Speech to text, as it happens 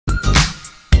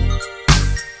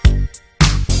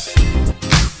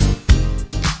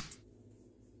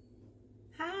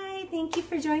thank you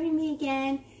for joining me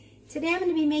again. Today I'm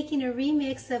going to be making a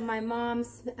remix of my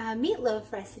mom's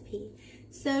meatloaf recipe.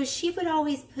 So she would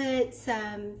always put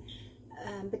some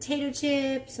potato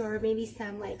chips or maybe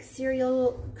some like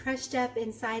cereal crushed up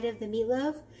inside of the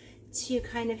meatloaf to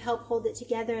kind of help hold it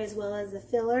together, as well as a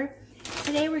filler.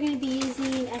 Today we're going to be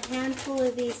using a handful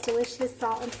of these delicious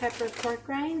salt and pepper pork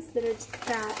rinds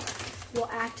that will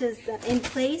act as in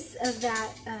place of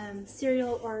that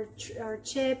cereal or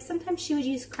chips. Sometimes she would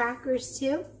use crackers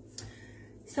too.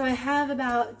 So I have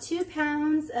about 2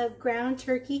 pounds of ground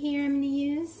turkey here I'm going to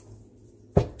use,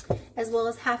 as well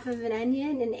as half of an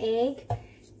onion, an egg,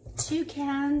 2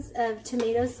 cans of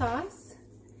tomato sauce,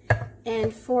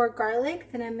 and 4 garlic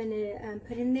that I'm going to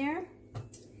put in there.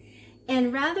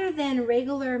 And rather than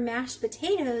regular mashed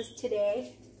potatoes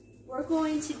today, we're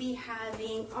going to be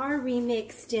having our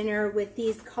remix dinner with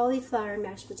these cauliflower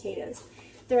mashed potatoes.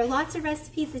 There are lots of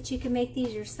recipes that you can make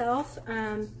these yourself,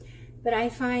 but I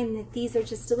find that these are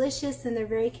just delicious and they're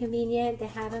very convenient. They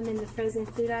have them in the frozen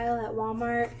food aisle at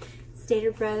Walmart,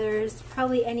 Stater Brothers,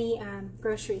 probably any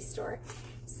grocery store.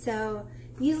 So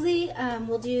usually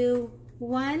we'll do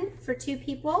 1 for 2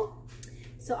 people.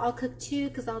 So I'll cook 2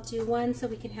 because I'll do 1 so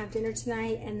we can have dinner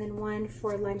tonight, and then 1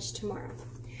 for lunch tomorrow.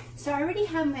 So I already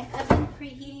have my oven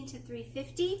preheating to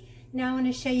 350. Now I want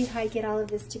to show you how I get all of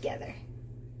this together.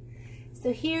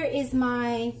 So here is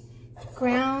my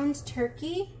ground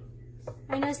turkey.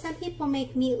 I know some people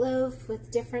make meatloaf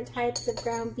with different types of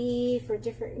ground beef or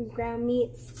different ground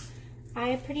meats.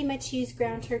 I pretty much use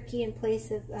ground turkey in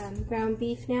place of ground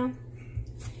beef now.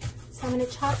 So I'm going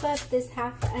to chop up this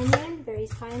half onion very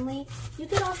finely. You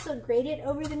could also grate it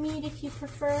over the meat if you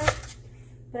prefer,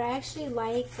 but I actually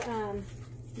like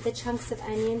the chunks of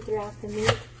onion throughout the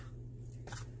meat.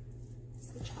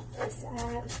 So chop this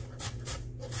up.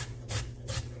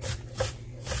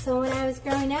 So when I was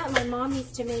growing up, my mom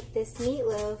used to make this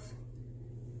meatloaf,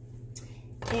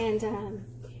 and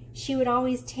she would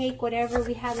always take whatever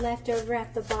we had left over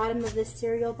at the bottom of the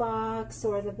cereal box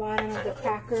or the bottom of the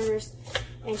crackers,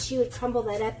 and she would crumble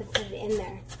that up and put it in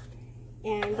there.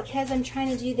 And because I'm trying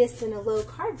to do this in a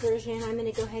low-carb version, I'm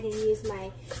going to go ahead and use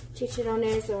my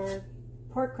chicharrones or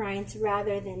pork rinds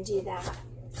rather than do that.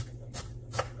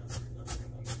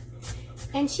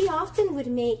 And she often would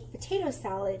make potato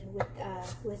salad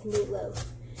with meatloaf.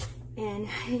 And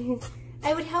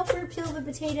I would help her peel the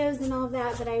potatoes and all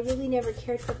that, but I really never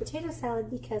cared for potato salad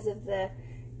because of the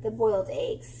boiled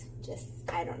eggs. Just,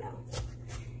 I don't know.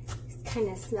 It kind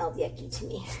of smelled yucky to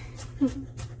me.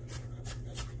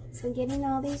 So getting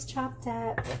all these chopped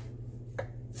up.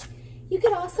 You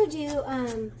could also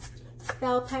do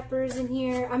bell peppers in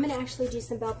here. I'm going to actually do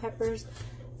some bell peppers.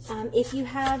 If you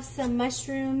have some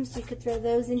mushrooms, you could throw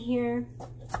those in here.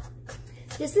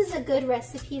 This is a good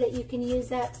recipe that you can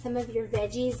use up some of your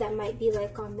veggies that might be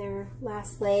like on their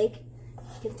last leg.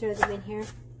 You can throw them in here.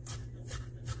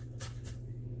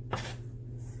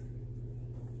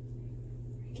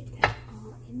 Get that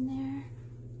all in there.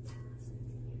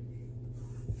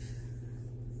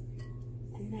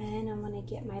 And then I'm going to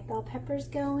get my bell peppers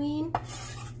going.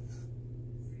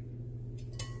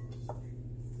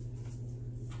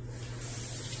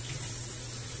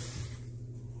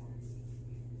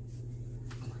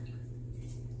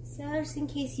 So just in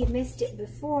case you missed it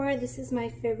before, this is my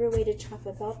favorite way to chop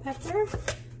a bell pepper.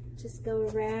 Just go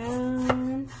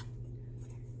around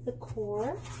the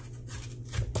core.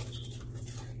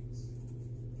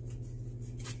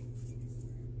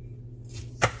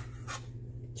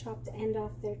 Chop the end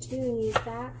off there too and use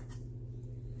that.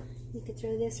 You could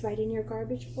throw this right in your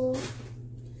garbage bowl.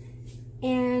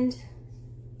 And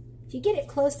if you get it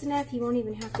close enough, you won't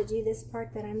even have to do this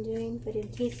part that I'm doing, but in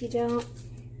case you don't,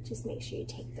 just make sure you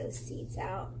take those seeds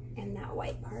out and that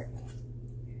white part.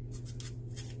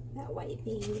 That white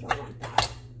bean, you don't want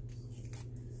that.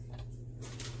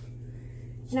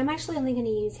 And I'm actually only going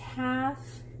to use half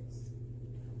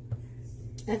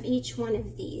of each one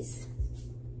of these,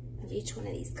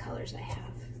 colors I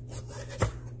have.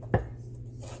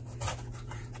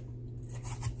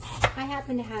 I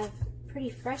happen to have pretty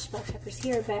fresh bell peppers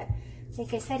here, but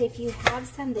like I said, if you have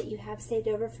some that you have saved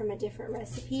over from a different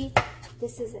recipe,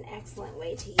 this is an excellent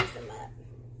way to use them up.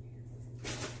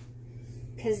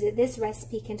 Because this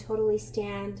recipe can totally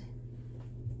stand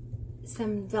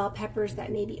some bell peppers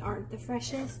that maybe aren't the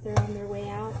freshest. They're on their way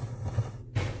out.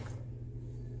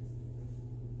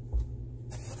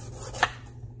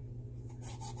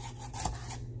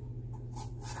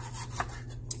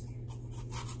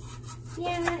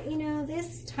 Yeah, you know,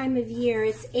 this time of year,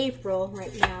 it's April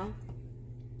right now.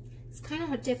 It's kind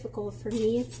of difficult for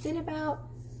me. It's been about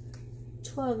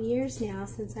 12 years now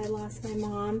since I lost my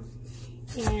mom,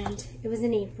 and it was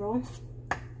in April.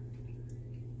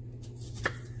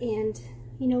 And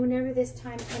you know, whenever this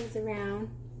time comes around,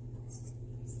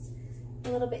 it's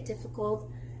a little bit difficult.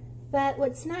 But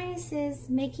what's nice is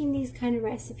making these kind of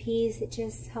recipes, it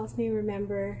just helps me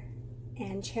remember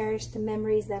and cherish the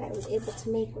memories that I was able to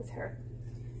make with her.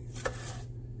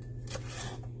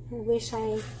 I wish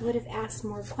I would have asked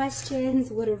more questions,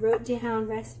 would have wrote down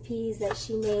recipes that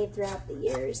she made throughout the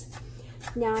years.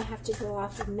 Now I have to go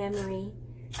off of memory,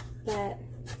 but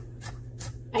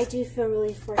I do feel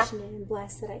really fortunate and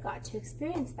blessed that I got to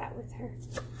experience that with her.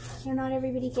 You know, not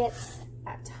everybody gets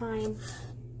that time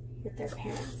with their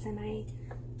parents, and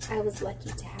I was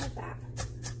lucky to have that.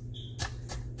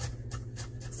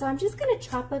 So I'm just going to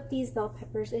chop up these bell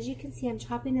peppers. As you can see, I'm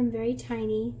chopping them very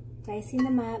tiny, dicing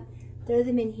them up, throw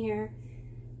them in here,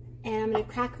 and I'm going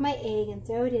to crack my egg and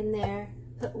throw it in there,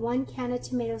 put 1 can of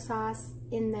tomato sauce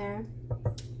in there,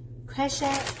 crush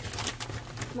up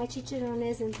my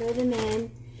chicharrones and throw them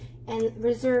in, and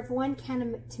reserve 1 can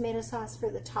of tomato sauce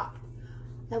for the top.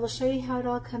 I will show you how it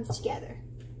all comes together.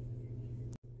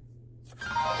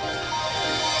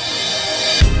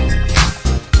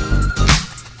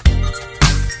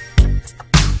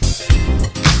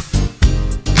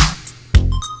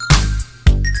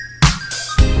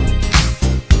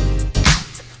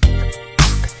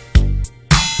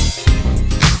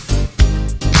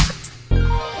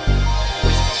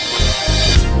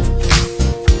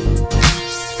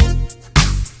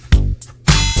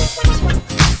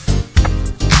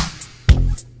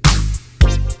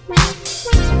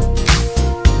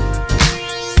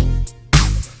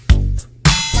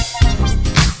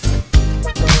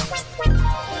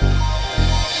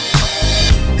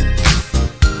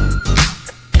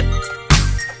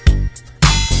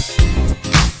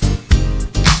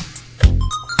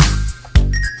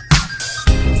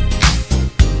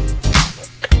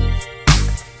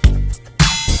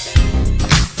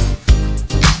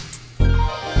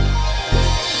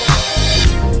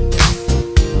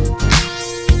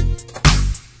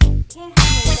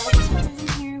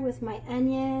 My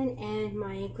onion and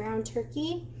my ground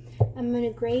turkey. I'm going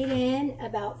to grate in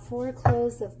about 4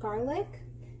 cloves of garlic.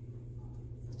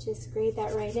 Just grate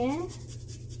that right in.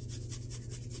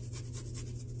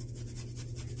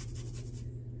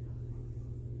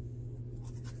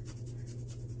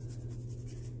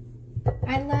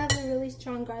 I love a really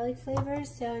strong garlic flavor,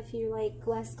 so if you like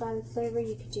less garlic flavor,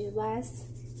 you could do less.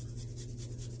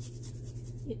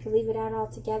 You can leave it out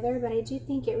altogether, but I do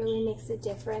think it really makes a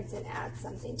difference and adds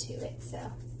something to it. So,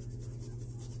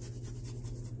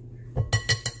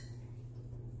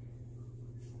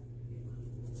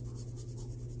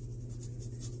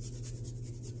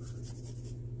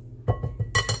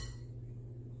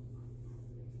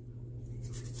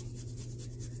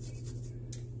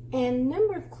 and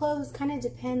number of cloves kind of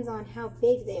depends on how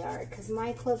big they are, because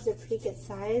my cloves are pretty good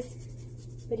size.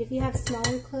 But if you have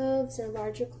smaller cloves or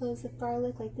larger cloves of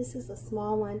garlic, like this is a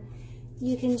small one,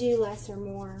 you can do less or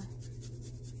more.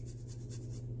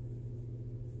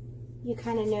 You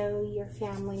kind of know your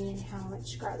family and how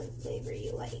much garlic flavor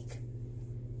you like.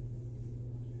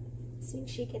 So you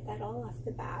should get that all off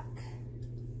the back.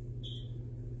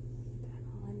 Put that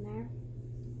all in there.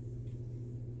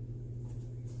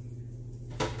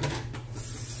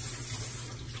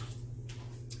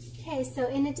 Okay, so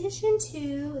in addition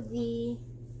to the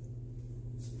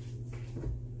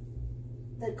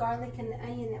garlic and the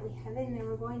onion that we have in there,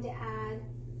 we're going to add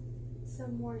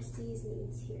some more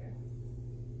seasonings here.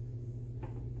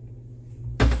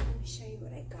 Let me show you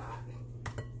what I got.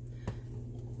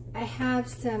 I have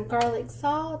some garlic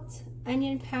salt,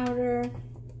 onion powder,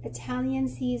 Italian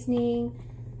seasoning,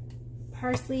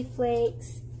 parsley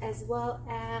flakes, as well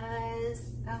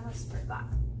as, I almost forgot,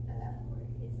 where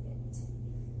is it?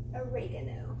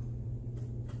 Oregano.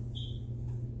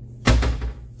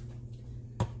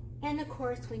 And of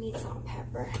course, we need salt and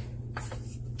pepper.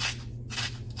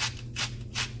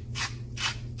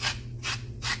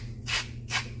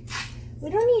 We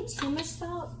don't need too much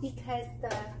salt because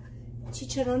the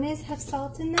chicharrones have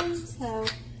salt in them. So,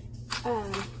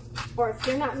 or if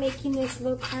you're not making this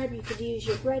low carb, you could use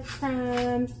your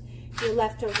breadcrumbs, your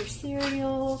leftover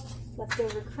cereal,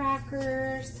 leftover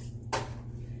crackers.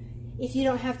 If you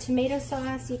don't have tomato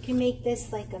sauce, you can make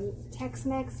this like a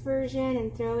Tex-Mex version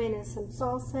and throw in some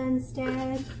salsa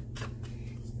instead.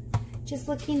 Just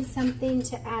looking something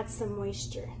to add some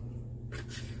moisture.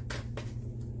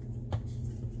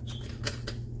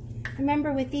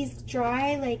 Remember, with these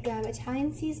dry, like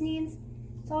Italian seasonings,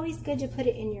 it's always good to put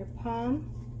it in your palm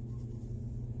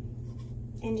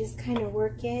and just kind of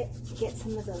work it, get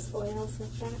some of those oils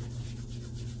with that.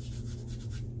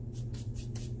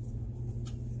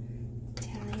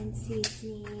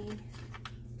 seasoning,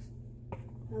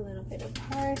 a little bit of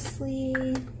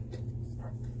parsley.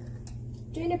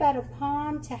 Doing about a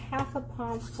palm to half a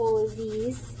palm full of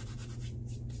these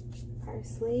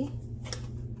parsley.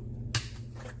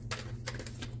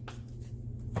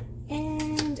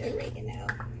 And oregano.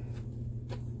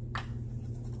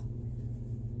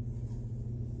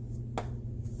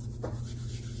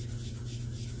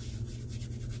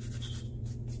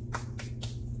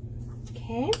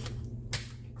 Okay,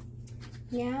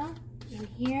 now in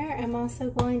here I'm also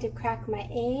going to crack my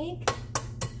egg.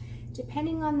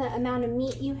 Depending on the amount of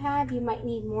meat you have, you might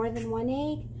need more than one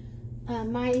egg.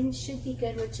 Mine should be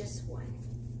good with just one.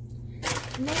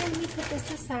 And then let me put this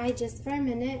aside just for a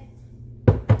minute.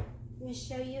 I'm going to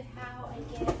show you how I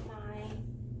get my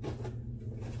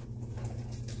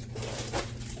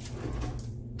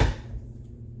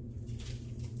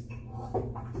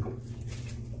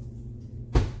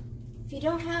If you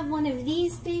don't have one of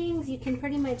these things, you can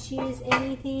pretty much use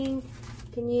anything.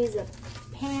 You can use a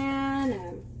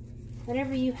pan,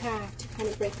 whatever you have to kind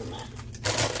of break them up.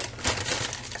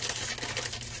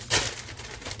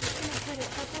 I'm going to put a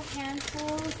couple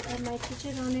handfuls of my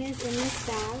chicharrones in this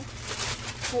bag.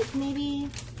 Like maybe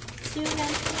 2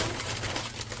 handfuls.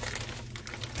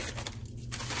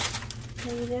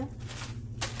 There you go.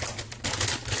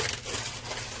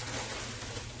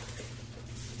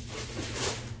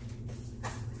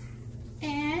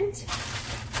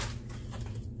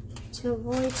 To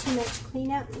avoid too much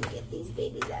cleanup, let me get these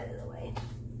babies out of the way.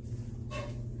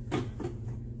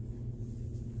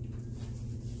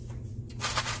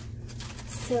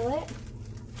 Seal it.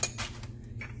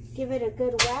 Give it a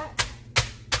good whack.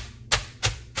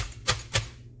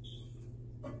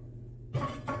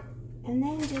 And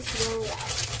then just roll it out.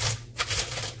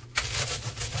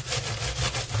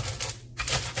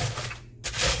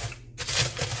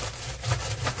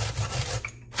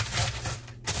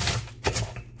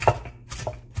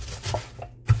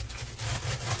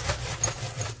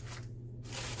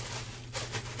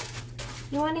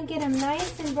 You want to get them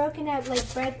nice and broken up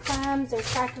like breadcrumbs or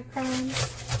cracker crumbs.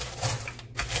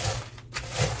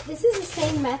 This is the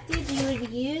same method you would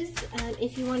use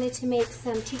if you wanted to make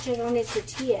some chicharrone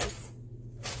tortillas.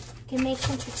 You can make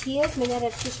some tortillas made out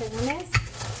of chicharrones.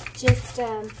 Just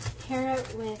pair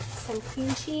it with some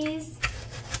cream cheese,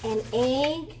 an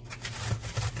egg,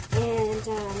 and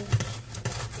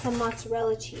some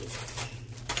mozzarella cheese.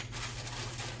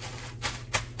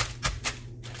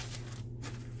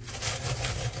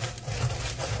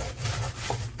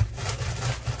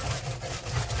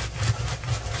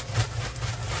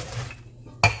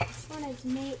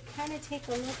 Kind of take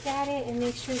a look at it and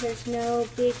make sure there's no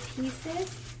big pieces.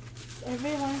 So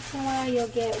every once in a while you'll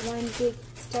get one big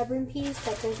stubborn piece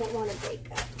that doesn't want to break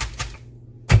up.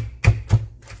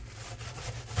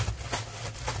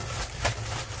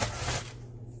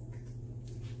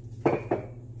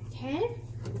 Okay,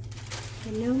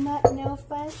 and no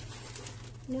fuss,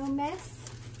 no mess.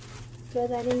 Throw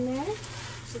that in there,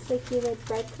 just like you would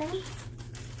breadcrumbs.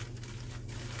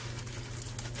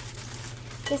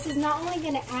 This is not only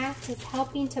going to act as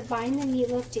helping to bind the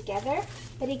meatloaf together,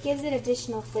 but it gives it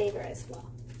additional flavor as well.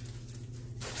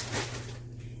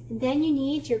 And then you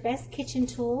need your best kitchen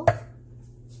tools.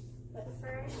 But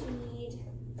first you need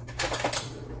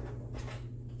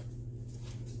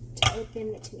to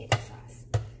open the tomato sauce.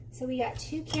 So we got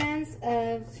 2 cans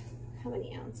of, how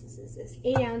many ounces is this?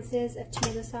 8 ounces of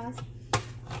tomato sauce.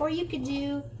 Or you could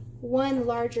do 1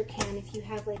 larger can if you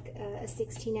have like a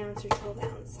 16 ounce or 12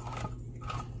 ounce.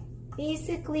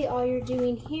 Basically, all you're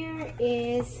doing here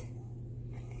is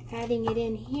adding it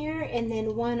in here and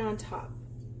then 1 on top.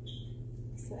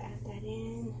 So add that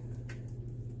in.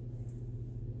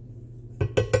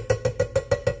 And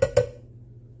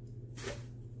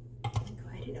go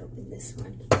ahead and open this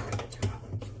one from the top.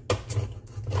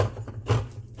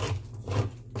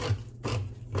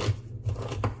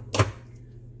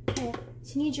 Okay,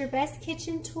 so you need your best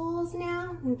kitchen tools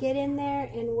now and get in there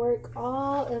and work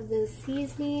all of those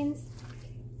seasonings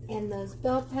and those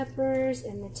bell peppers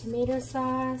and the tomato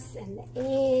sauce and the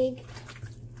egg.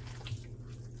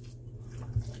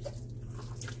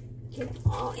 Get them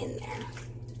all in there.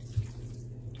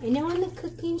 I know in the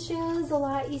cooking shows a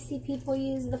lot you see people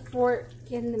use the fork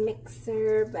and the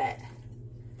mixer, but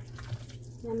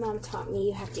my mom taught me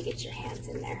you have to get your hands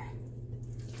in there.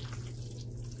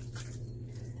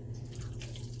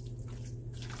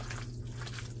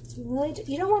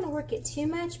 You don't want to work it too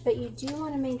much, but you do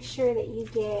want to make sure that you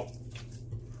get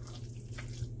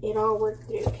it all worked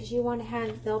through, because you want to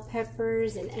have bell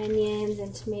peppers and onions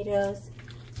and tomatoes,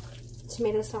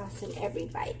 tomato sauce in every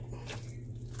bite,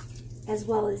 as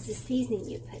well as the seasoning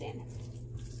you put in.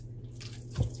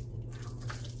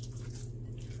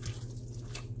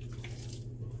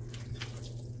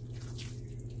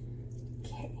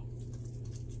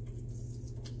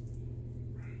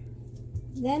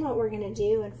 Then what we're going to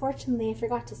do, unfortunately I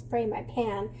forgot to spray my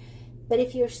pan, but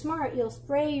if you're smart, you'll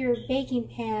spray your baking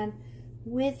pan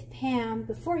with Pam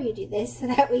before you do this, so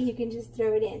that way you can just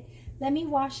throw it in. Let me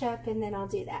wash up and then I'll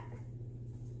do that.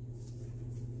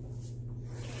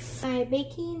 My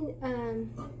baking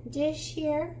dish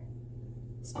here,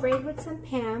 sprayed with some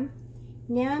Pam.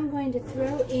 Now I'm going to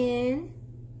throw in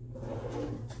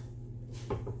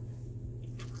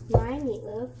my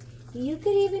meatloaf. You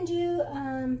could even do,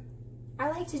 I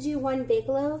like to do one big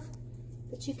loaf,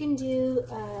 but you can do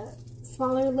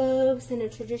smaller loaves in a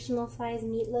traditional size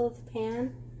meatloaf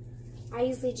pan. I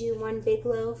usually do one big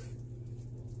loaf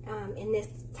in this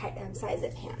type, size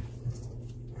of pan.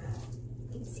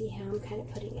 You can see how I'm kind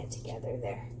of putting it together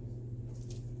there.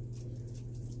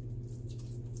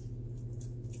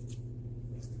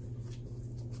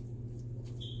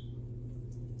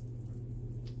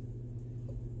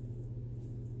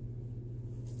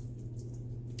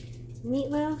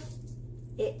 Meatloaf,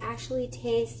 it actually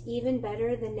tastes even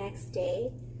better the next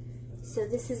day. So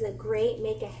this is a great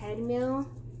make-ahead meal.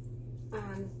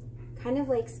 Kind of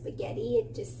like spaghetti.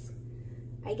 It just,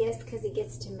 I guess because it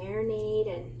gets to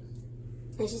marinate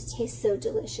and it just tastes so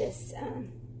delicious.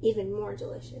 Even more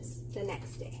delicious the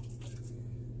next day.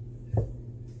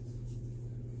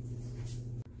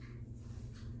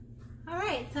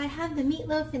 Alright, so I have the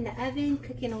meatloaf in the oven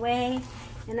cooking away,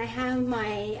 and I have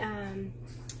my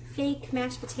fake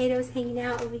mashed potatoes hanging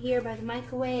out over here by the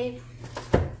microwave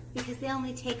because they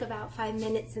only take about 5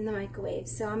 minutes in the microwave.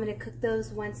 So I'm going to cook those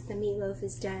once the meatloaf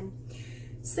is done.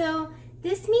 So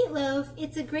this meatloaf,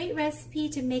 it's a great recipe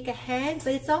to make ahead,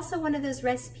 but it's also one of those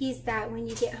recipes that when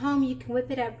you get home you can whip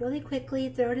it up really quickly,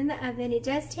 throw it in the oven. It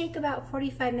does take about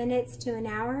 45 minutes to an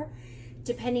hour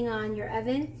depending on your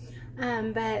oven.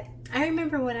 But I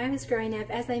remember when I was growing up,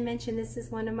 as I mentioned, this is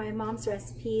one of my mom's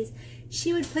recipes.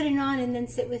 She would put it on and then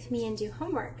sit with me and do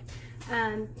homework.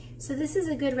 So this is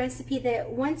a good recipe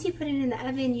that once you put it in the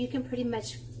oven, you can pretty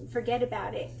much forget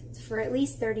about it for at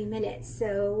least 30 minutes.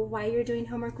 So while you're doing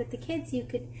homework with the kids, you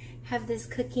could have this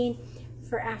cooking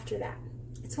for after that.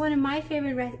 It's one of my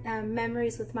favorite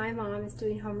memories with my mom is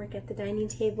doing homework at the dining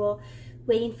table,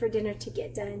 waiting for dinner to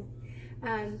get done.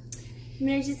 I'm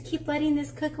going to just keep letting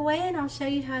this cook away and I'll show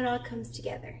you how it all comes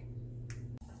together.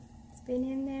 It's been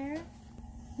in there.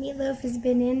 Meatloaf has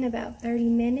been in about 30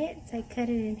 minutes. I cut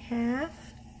it in half.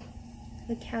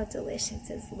 Look how delicious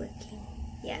it's looking.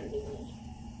 Yummy.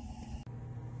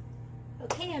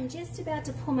 Okay, I'm just about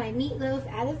to pull my meatloaf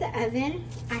out of the oven.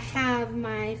 I have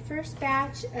my first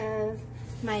batch of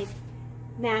my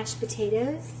mashed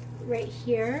potatoes right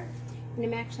here. And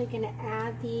I'm actually going to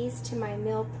add these to my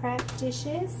meal prep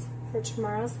dishes for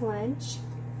tomorrow's lunch.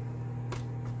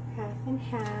 Half and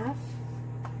half.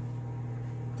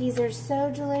 These are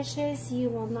so delicious, you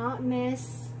will not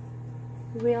miss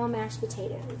real mashed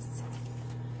potatoes.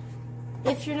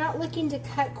 If you're not looking to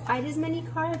cut quite as many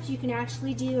carbs, you can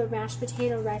actually do a mashed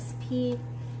potato recipe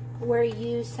where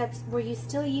you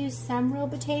still use some real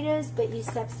potatoes, but you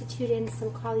substitute in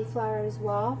some cauliflower as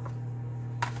well.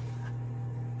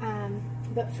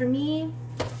 But for me,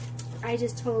 I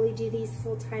just totally do these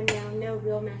full time now, no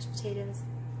real mashed potatoes.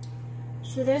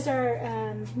 So those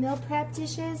are meal prep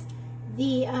dishes.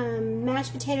 The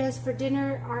mashed potatoes for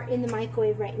dinner are in the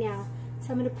microwave right now.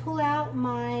 So I'm going to pull out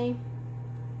my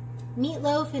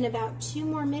meatloaf in about 2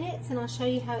 more minutes and I'll show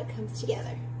you how it comes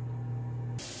together.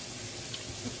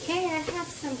 Okay, I have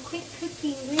some quick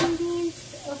cooking green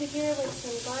beans over here with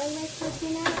some garlic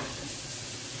cooking up.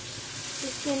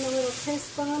 Just getting a little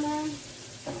crisp on them.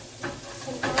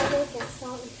 Some garlic and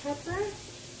salt and pepper.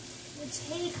 We'll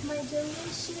take my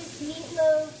delicious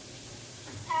meatloaf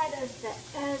out of the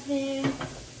oven.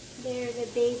 There the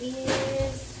baby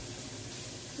is.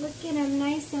 Look at them,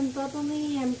 nice and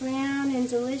bubbly and brown and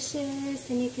delicious.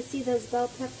 And you can see those bell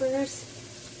peppers.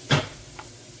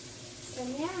 So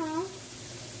now,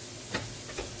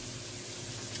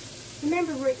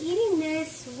 remember we're eating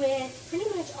this with pretty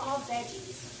much all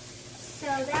veggies. So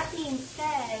that being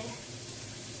said,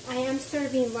 I am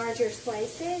serving larger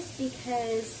slices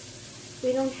because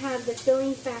we don't have the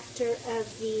filling factor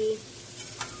of the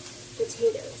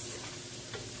potatoes.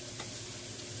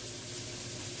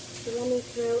 So let me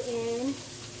throw in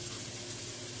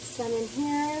some in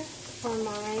here for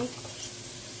my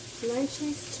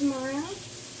lunches tomorrow.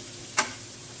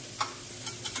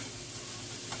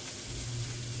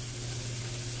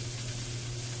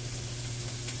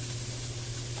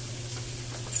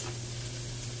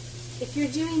 If you're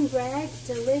doing bread,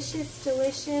 delicious,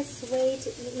 delicious way to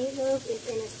eat meatloaf is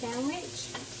in a sandwich.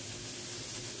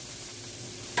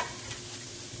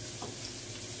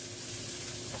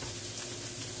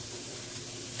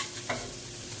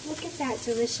 look at that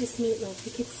delicious meatloaf.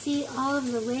 You can see all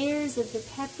of the layers of the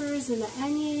peppers and the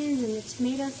onions and the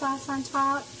tomato sauce on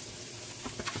top.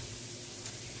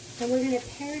 And we're going to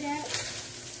pair it up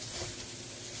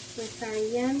with our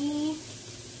yummy,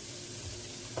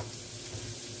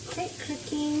 quick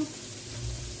cooking,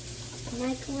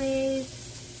 microwave,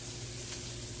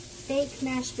 baked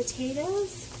mashed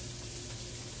potatoes.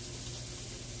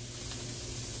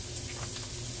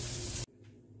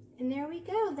 And there we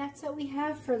go. That's what we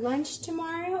have for lunch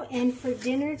tomorrow and for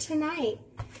dinner tonight.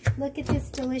 Look at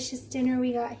this delicious dinner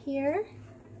we got here.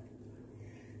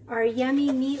 Our yummy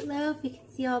meatloaf. You can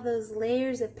see all those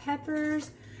layers of peppers,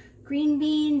 green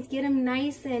beans. Get them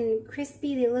nice and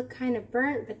crispy. They look kind of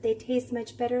burnt, but they taste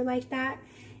much better like that.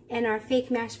 And our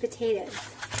fake mashed potatoes.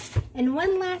 And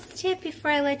one last tip before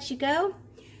I let you go.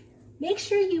 Make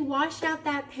sure you wash out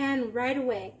that pan right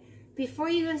away. Before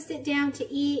you go sit down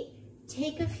to eat,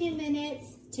 take a few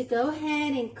minutes to go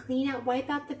ahead and clean out, wipe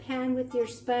out the pan with your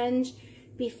sponge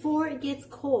before it gets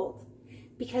cold,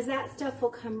 because that stuff will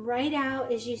come right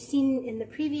out. As you've seen in the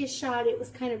previous shot, it was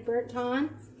kind of burnt on,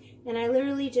 and I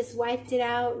literally just wiped it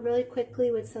out really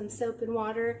quickly with some soap and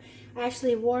water. I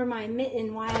actually wore my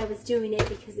mitten while I was doing it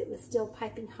because it was still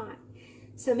piping hot.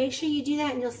 So make sure you do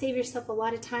that, and you'll save yourself a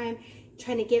lot of time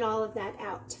trying to get all of that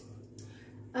out.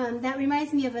 That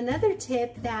reminds me of another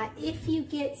tip, that if you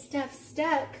get stuff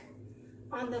stuck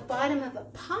on the bottom of a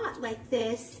pot like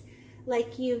this,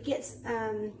 like you get,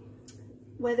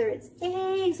 whether it's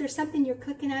eggs or something you're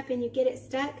cooking up and you get it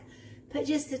stuck, put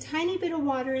just a tiny bit of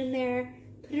water in there,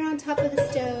 put it on top of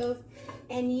the stove,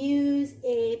 and use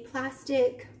a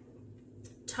plastic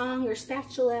tongue or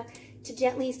spatula to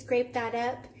gently scrape that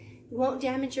up. It won't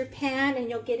damage your pan, and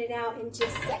you'll get it out in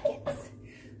just seconds.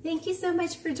 Thank you so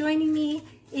much for joining me.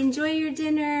 Enjoy your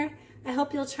dinner. I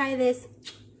hope you'll try this.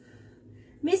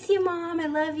 Miss you, Mom. I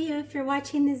love you if you're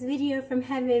watching this video from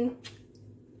heaven.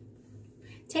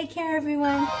 Take care,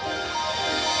 everyone.